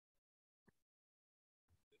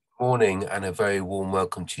Morning and a very warm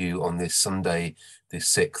welcome to you on this Sunday, the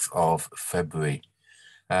 6th of February.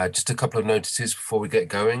 Just a couple of notices before we get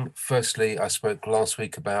going. Firstly, I spoke last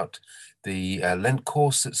week about the Lent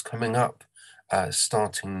course that's coming up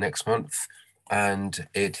starting next month, and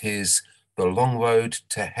it is The Long Road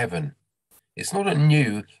to Heaven. It's not a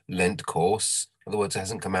new Lent course, in other words, it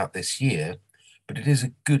hasn't come out this year, but it is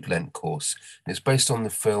a good Lent course. It's based on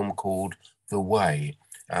the film called The Way,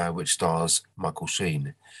 which stars Michael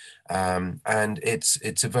Sheen. And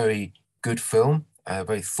it's a very good film,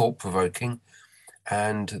 very thought-provoking,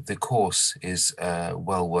 and the course is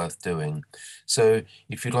well worth doing. So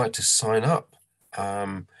if you'd like to sign up,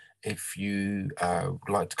 if you would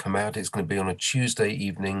like to come out, it's going to be on a Tuesday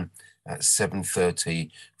evening at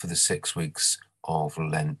 7:30 for the 6 weeks of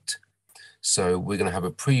Lent. So we're going to have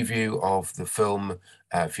a preview of the film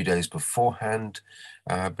a few days beforehand,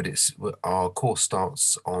 but our course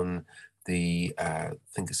starts on I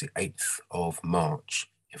think it's the 8th of March,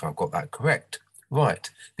 if I've got that correct. Right.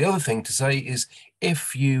 The other thing to say is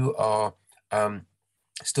if you are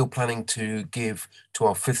still planning to give to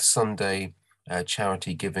our Fifth Sunday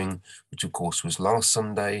charity giving, which of course was last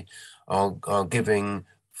Sunday, our giving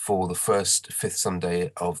for the first Fifth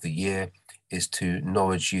Sunday of the year is to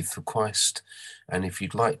Norwich Youth for Christ. And if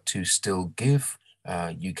you'd like to still give,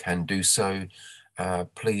 you can do so.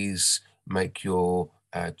 Please make your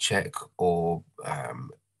check or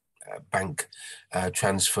bank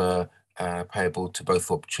transfer payable to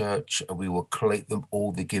Bothorpe Church, and we will collate them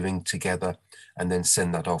all the giving together and then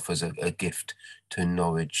send that off as a gift to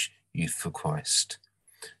Norwich Youth for Christ.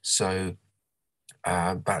 So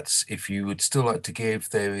that's, if you would still like to give,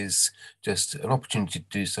 there is just an opportunity to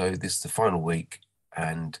do so. This is the final week,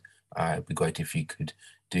 and it'd be great if you could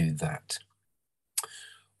do that.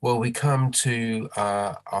 Well, we come to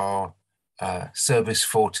our service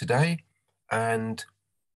for today, and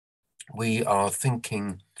we are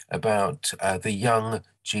thinking about the young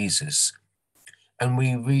Jesus, and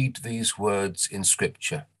we read these words in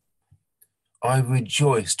Scripture. I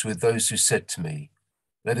rejoiced with those who said to me,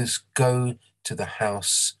 let us go to the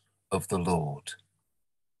house of the Lord.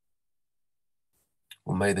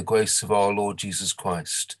 Well, may the grace of our Lord Jesus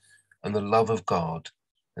Christ and the love of God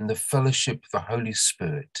and the fellowship of the Holy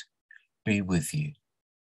Spirit be with you.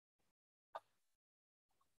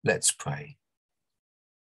 Let's pray.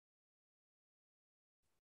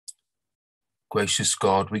 Gracious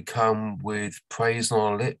God, we come with praise on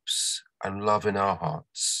our lips and love in our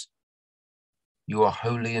hearts. You are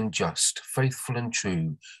holy and just, faithful and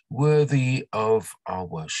true, worthy of our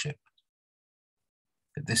worship.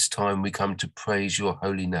 At this time we come to praise your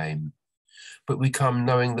holy name, but we come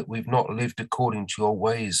knowing that we've not lived according to your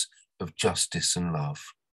ways of justice and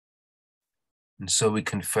love. And so we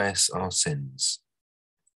confess our sins.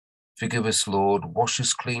 Forgive us, Lord, wash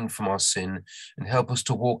us clean from our sin, and help us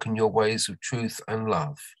to walk in your ways of truth and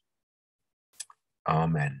love.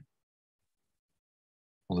 Amen.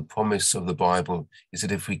 Well, the promise of the Bible is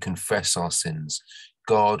that if we confess our sins,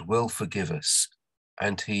 God will forgive us,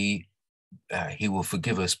 and he will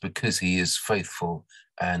forgive us because he is faithful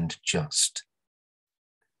and just.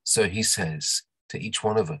 So he says to each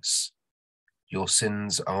one of us, your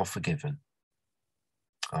sins are forgiven.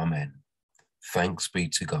 Amen. Thanks be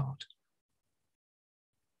to God.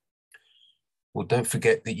 Well, don't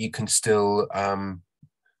forget that you can still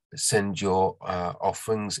send your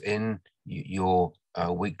offerings in, your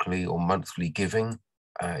weekly or monthly giving.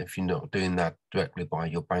 If you're not doing that directly by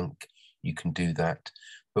your bank, you can do that.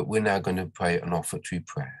 But we're now going to pray an offertory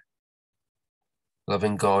prayer.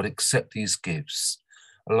 Loving God, accept these gifts,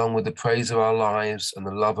 along with the praise of our lives and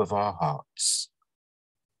the love of our hearts.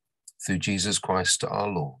 Through Jesus Christ our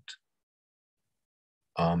Lord.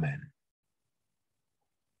 Amen.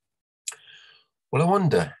 Well, I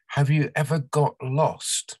wonder, have you ever got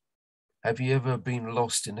lost? Have you ever been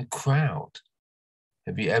lost in a crowd?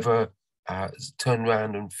 Have you ever turned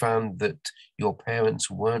around and found that your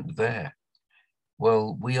parents weren't there?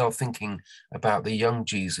 Well, we are thinking about the young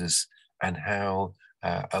Jesus and how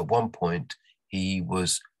at one point he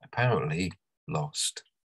was apparently lost.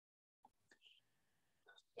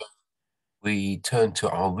 We turn to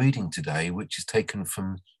our reading today, which is taken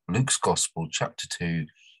from Luke's Gospel, chapter 2,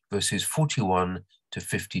 verses 41 to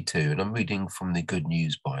 52, and I'm reading from the Good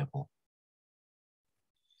News Bible.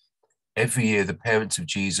 Every year, the parents of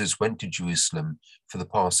Jesus went to Jerusalem for the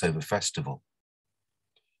Passover festival.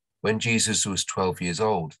 When Jesus was 12 years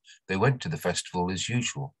old, they went to the festival as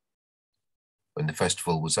usual. When the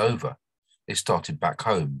festival was over, they started back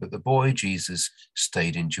home, but the boy Jesus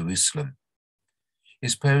stayed in Jerusalem.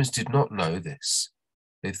 His parents did not know this.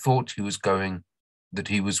 They thought that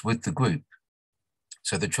he was with the group.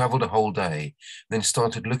 So they traveled a whole day, then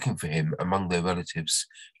started looking for him among their relatives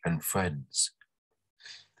and friends.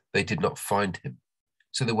 They did not find him,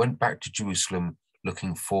 so they went back to Jerusalem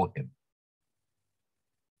looking for him.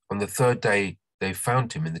 On the third day, they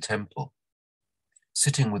found him in the temple,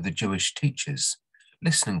 sitting with the Jewish teachers,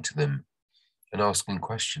 listening to them and asking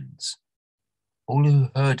questions. All who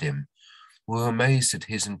heard him were amazed at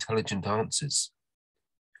his intelligent answers.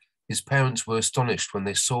 His parents were astonished when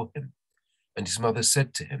they saw him, and his mother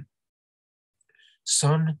said to him,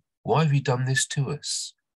 "Son, why have you done this to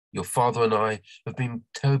us? Your father and I have been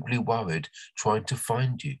terribly worried trying to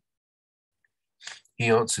find you." He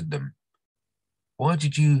answered them, "Why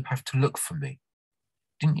did you have to look for me?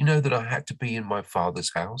 Didn't you know that I had to be in my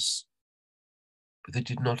father's house?" But they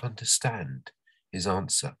did not understand his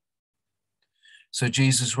answer. So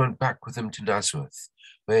Jesus went back with them to Nazareth,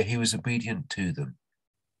 where he was obedient to them.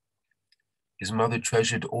 His mother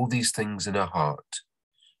treasured all these things in her heart,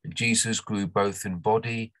 and Jesus grew both in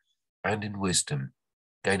body and in wisdom,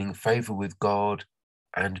 gaining favor with God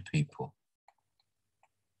and people.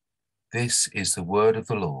 This is the word of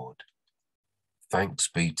the Lord. Thanks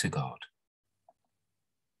be to God.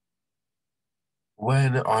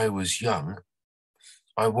 When I was young,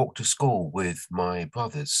 I walked to school with my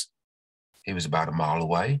brothers. It was about a mile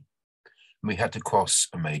away, and we had to cross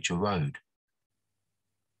a major road.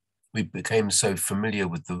 We became so familiar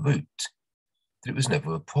with the route that it was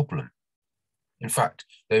never a problem. In fact,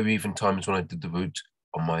 there were even times when I did the route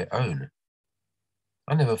on my own.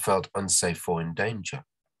 I never felt unsafe or in danger.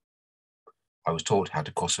 I was taught how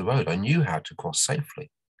to cross a road. I knew how to cross safely,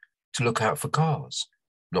 to look out for cars,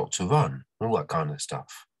 not to run, all that kind of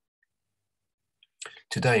stuff.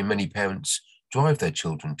 Today, many parents drive their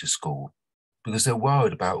children to school because they're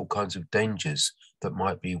worried about all kinds of dangers that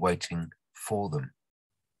might be waiting for them.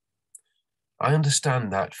 I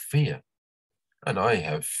understand that fear, and I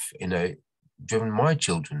have, driven my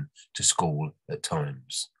children to school at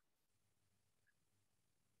times.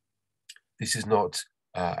 This is not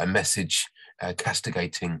a message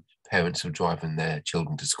castigating parents for driving their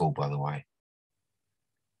children to school, by the way.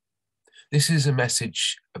 This is a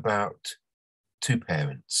message about two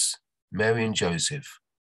parents, Mary and Joseph,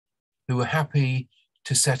 who were happy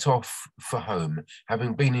to set off for home,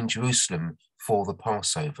 having been in Jerusalem for the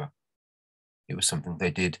Passover. It was something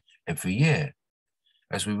they did every year.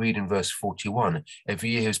 As we read in verse 41,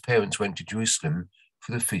 every year his parents went to Jerusalem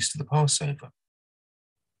for the feast of the Passover.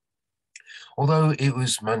 Although it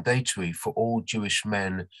was mandatory for all Jewish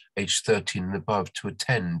men aged 13 and above to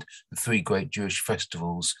attend the three great Jewish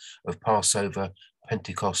festivals of Passover,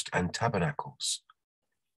 Pentecost, and Tabernacles,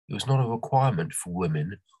 it was not a requirement for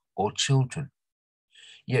women or children.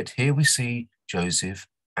 Yet here we see Joseph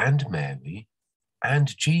and Mary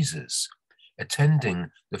and Jesus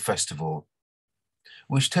attending the festival,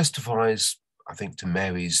 which testifies, I think, to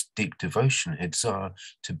Mary's deep devotion and desire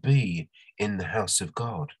to be in the house of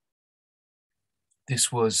God.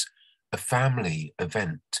 This was a family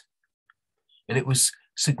event, and it was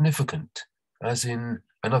significant, as in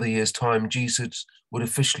another year's time, Jesus would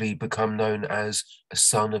officially become known as a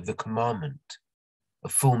son of the commandment, a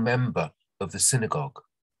full member of the synagogue.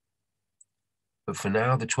 But for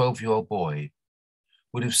now, the 12-year-old boy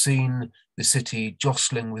would have seen the city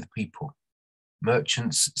jostling with people,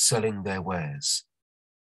 merchants selling their wares.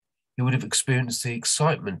 He would have experienced the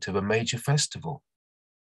excitement of a major festival.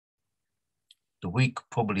 The week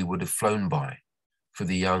probably would have flown by for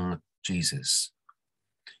the young Jesus,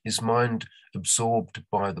 his mind absorbed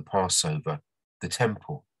by the Passover, the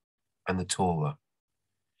temple, and the Torah.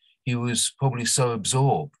 He was probably so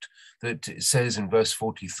absorbed that it says in verse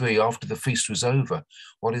 43, after the feast was over,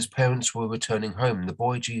 while his parents were returning home, the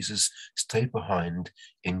boy Jesus stayed behind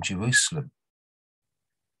in Jerusalem.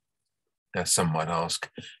 Now, some might ask,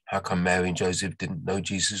 how come Mary and Joseph didn't know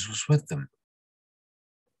Jesus was with them?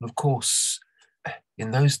 Well, of course, in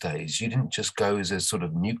those days, you didn't just go as a sort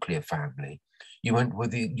of nuclear family. You went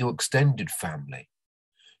with your extended family.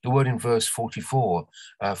 The word in verse 44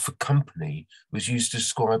 for company was used to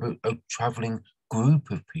describe a traveling group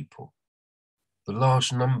of people. The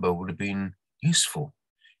large number would have been useful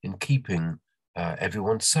in keeping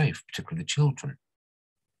everyone safe, particularly the children.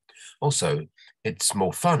 Also, it's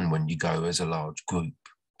more fun when you go as a large group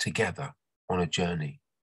together on a journey.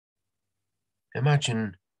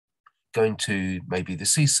 Imagine going to maybe the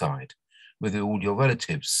seaside with all your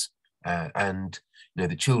relatives and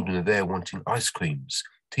the children are there wanting ice creams,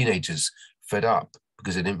 teenagers fed up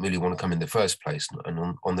because they didn't really want to come in the first place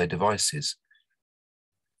and on their devices.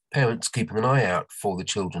 Parents keeping an eye out for the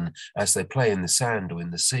children as they play in the sand or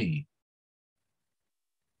in the sea.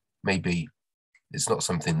 Maybe it's not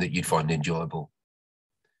something that you'd find enjoyable.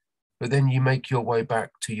 but then you make your way back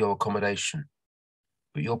to your accommodation.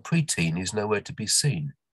 But your preteen is nowhere to be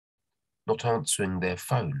seen, not answering their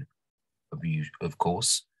phone, of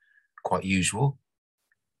course, quite usual.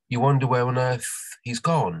 You wonder where on earth he's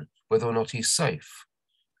gone, whether or not he's safe,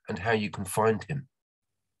 and how you can find him.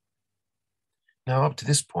 Now, up to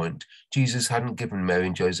this point, Jesus hadn't given Mary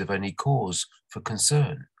and Joseph any cause for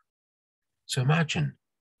concern. So imagine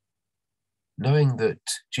knowing that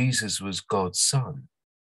Jesus was God's son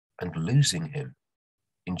and losing him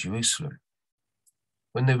in Jerusalem.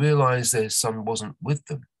 When they realized their son wasn't with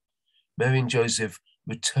them, Mary and Joseph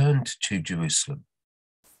returned to Jerusalem.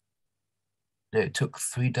 Now, it took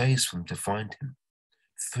 3 days for them to find him.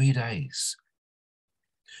 3 days.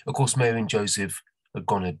 Of course, Mary and Joseph had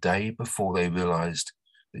gone a day before they realized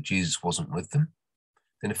that Jesus wasn't with them,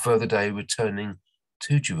 then a further day returning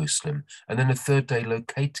to Jerusalem, and then a third day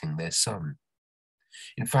locating their son.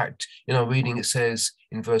 In fact, in our reading, it says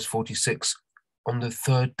in verse 46, on the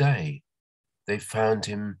third day, they found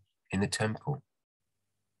him in the temple.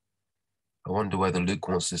 I wonder whether Luke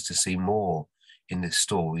wants us to see more in this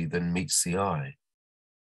story than meets the eye.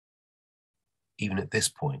 Even at this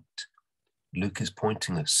point, Luke is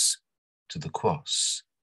pointing us to the cross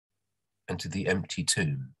and to the empty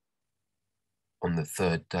tomb on the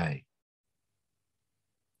third day.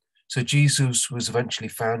 So Jesus was eventually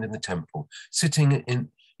found in the temple, sitting in,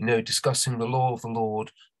 discussing the law of the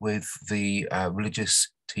Lord with the religious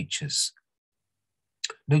teachers.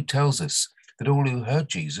 Luke tells us that all who heard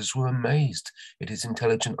Jesus were amazed at his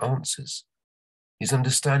intelligent answers. His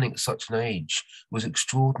understanding at such an age was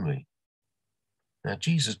extraordinary. Now,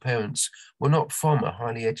 Jesus' parents were not from a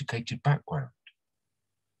highly educated background,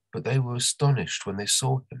 but they were astonished when they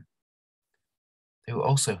saw him. They were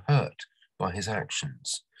also hurt by his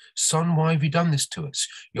actions. Son, why have you done this to us?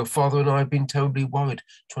 Your father and I have been terribly worried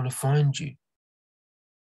trying to find you.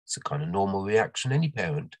 It's a kind of normal reaction any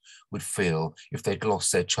parent would feel if they'd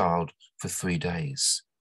lost their child for 3 days.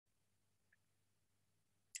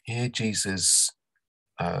 Here, Jesus'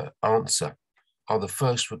 answer are the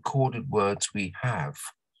first recorded words we have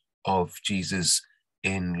of Jesus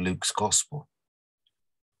in Luke's gospel.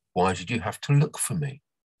 Why did you have to look for me?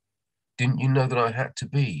 Didn't you know that I had to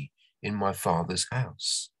be in my Father's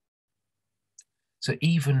house? So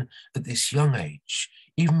even at this young age,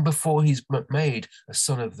 even before he's made a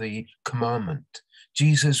son of the commandment,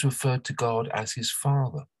 Jesus referred to God as his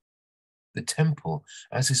Father, the temple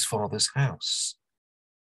as his Father's house.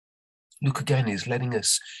 Luke again is letting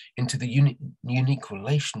us into the unique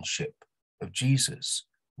relationship of Jesus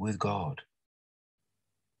with God.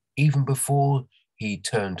 Even before he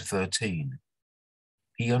turned 13,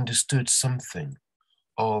 he understood something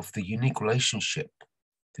of the unique relationship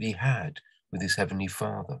that he had with his heavenly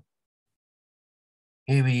Father.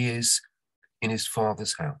 Here he is in his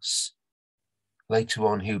Father's house. Later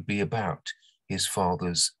on, he would be about his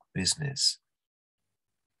Father's business.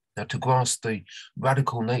 Now, to grasp the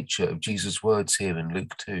radical nature of Jesus' words here in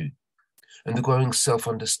Luke 2 and the growing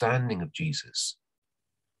self-understanding of Jesus,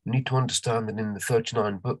 we need to understand that in the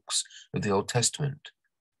 39 books of the Old Testament,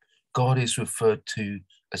 God is referred to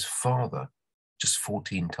as Father just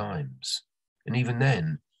 14 times. And even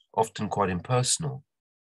then, often quite impersonal,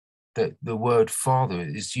 that the word Father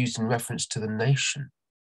is used in reference to the nation,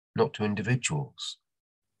 not to individuals.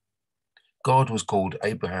 God was called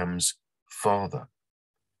Abraham's father,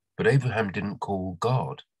 but Abraham didn't call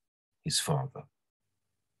God his father.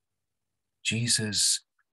 Jesus,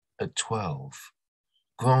 at 12,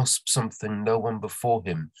 grasped something no one before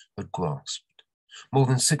him had grasped. More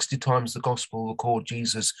than 60 times the gospel record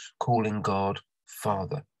Jesus calling God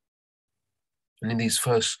Father. And in these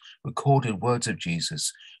first recorded words of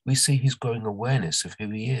Jesus, we see his growing awareness of who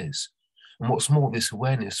he is. And what's more, this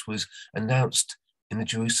awareness was announced in the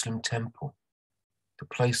Jerusalem temple. The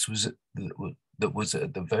place that was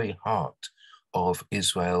at the very heart of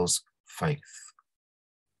Israel's faith.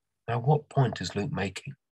 Now, what point is Luke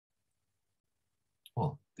making?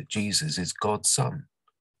 Well, that Jesus is God's son.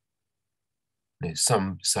 Now,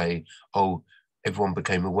 some say, oh, everyone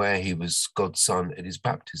became aware he was God's son at his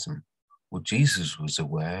baptism. Well, Jesus was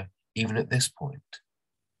aware even at this point.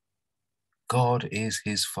 God is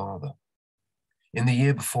his Father. In the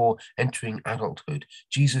year before entering adulthood,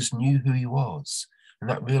 Jesus knew who he was, and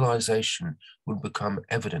that realization would become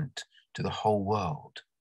evident to the whole world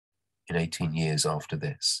in 18 years after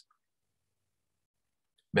this.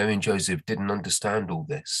 Mary and Joseph didn't understand all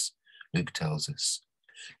this, Luke tells us.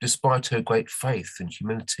 Despite her great faith and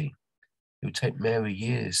humility, it would take Mary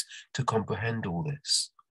years to comprehend all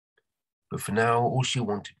this. But for now, all she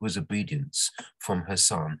wanted was obedience from her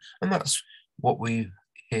son. And that's what we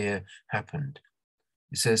hear happened.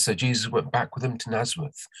 It says, so Jesus went back with them to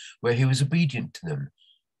Nazareth, where he was obedient to them,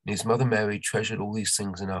 and his mother Mary treasured all these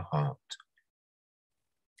things in her heart.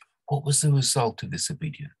 What was the result of this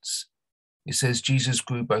obedience? It says Jesus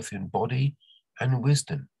grew both in body and in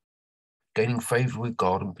wisdom, gaining favor with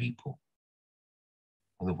God and people.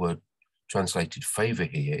 And the word translated favor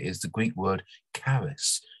here is the Greek word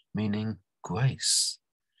charis, meaning grace.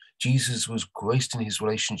 Jesus was graced in his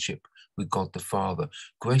relationship with God the Father,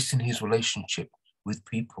 graced in his relationship with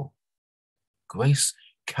people. Grace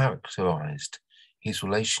characterized his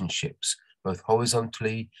relationships both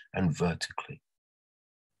horizontally and vertically.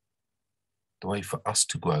 The way for us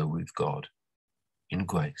to grow with God in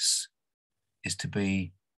grace is to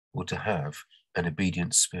be or to have an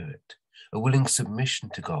obedient spirit, a willing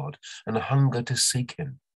submission to God, and a hunger to seek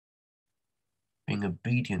him. Being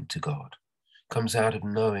obedient to God comes out of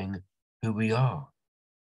knowing who we are.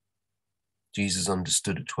 Jesus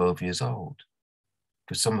understood at 12 years old.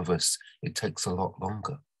 For some of us, it takes a lot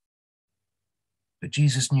longer. But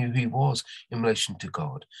Jesus knew who he was in relation to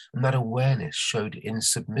God, and that awareness showed in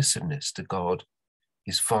submissiveness to God,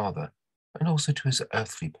 his Father, and also to his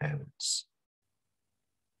earthly parents.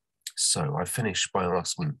 So I finish by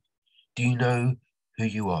asking, do you know who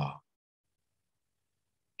you are?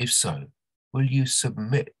 If so, will you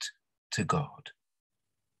submit to God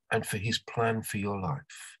and for his plan for your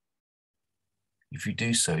life? If you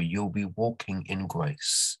do so, you'll be walking in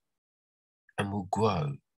grace and will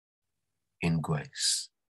grow in grace.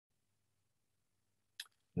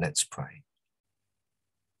 Let's pray.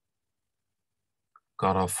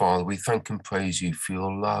 God our Father, we thank and praise you for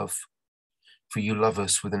your love, for you love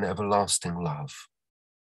us with an everlasting love.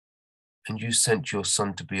 And you sent your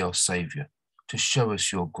Son to be our Saviour, to show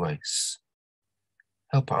us your grace.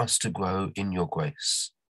 Help us to grow in your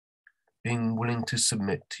grace, being willing to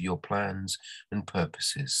submit to your plans and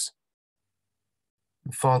purposes.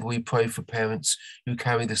 And Father, we pray for parents who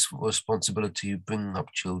carry this responsibility of bringing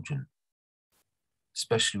up children.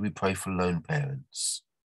 Especially we pray for lone parents.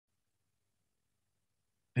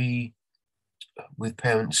 Be with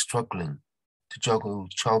parents struggling to juggle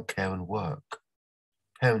childcare and work,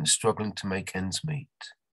 parents struggling to make ends meet.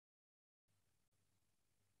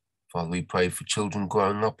 Father, we pray for children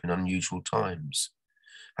growing up in unusual times,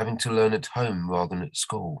 having to learn at home rather than at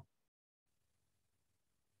school.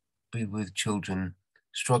 Be with children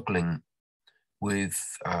struggling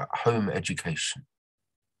with home education,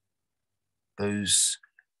 those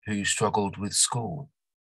who struggled with school.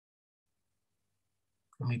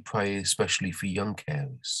 And we pray especially for young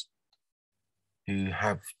carers who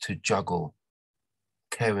have to juggle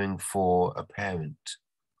caring for a parent,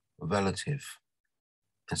 a relative,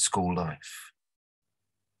 and school life.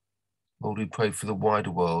 Lord, we pray for the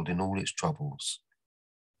wider world in all its troubles.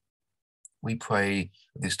 We pray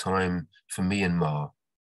at this time for Myanmar,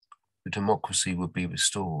 that democracy would be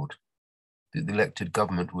restored, that the elected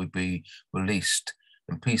government would be released,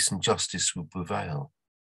 and peace and justice would prevail.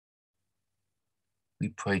 We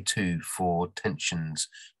pray too for tensions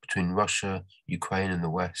between Russia, Ukraine, and the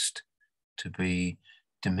West to be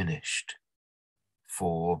diminished,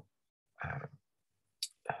 for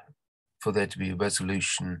there to be a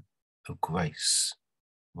resolution of grace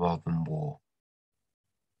rather than war.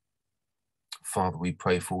 Father, we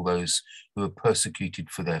pray for all those who are persecuted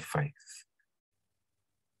for their faith.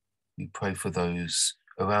 We pray for those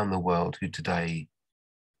around the world who today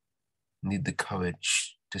need the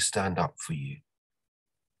courage to stand up for you,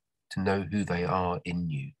 to know who they are in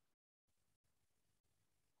you.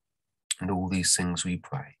 And all these things we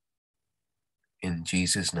pray. In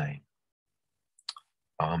Jesus' name,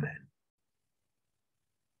 Amen.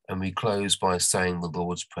 And we close by saying the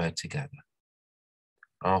Lord's Prayer together.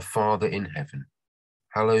 Our Father in heaven,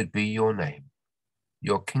 hallowed be your name.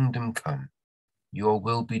 Your kingdom come, your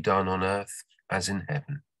will be done on earth as in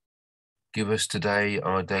heaven. Give us today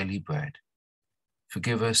our daily bread.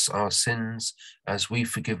 Forgive us our sins as we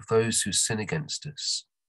forgive those who sin against us.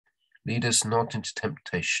 Lead us not into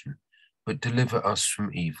temptation, but deliver us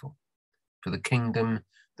from evil. For the kingdom,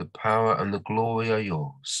 the power, and the glory are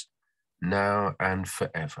yours, now and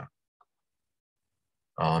forever.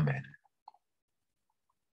 Amen.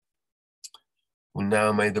 Well,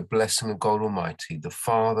 now may the blessing of God Almighty, the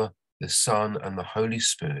Father, the Son, and the Holy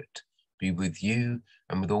Spirit be with you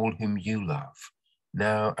and with all whom you love,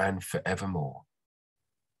 now and forevermore.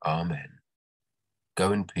 Amen.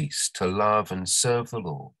 Go in peace to love and serve the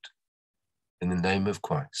Lord. In the name of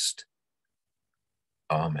Christ.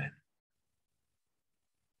 Amen.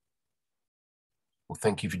 Well,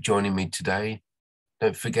 thank you for joining me today.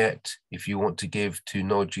 Don't forget, if you want to give to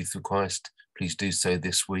Knowledge Youth for Christ, please do so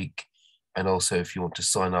this week. And also, if you want to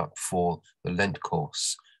sign up for the Lent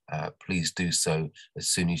course, please do so as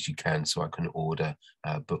soon as you can, so I can order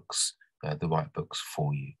books, the right books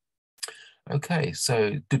for you. Okay,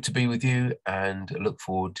 so good to be with you, and look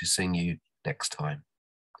forward to seeing you next time.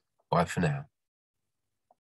 Bye for now.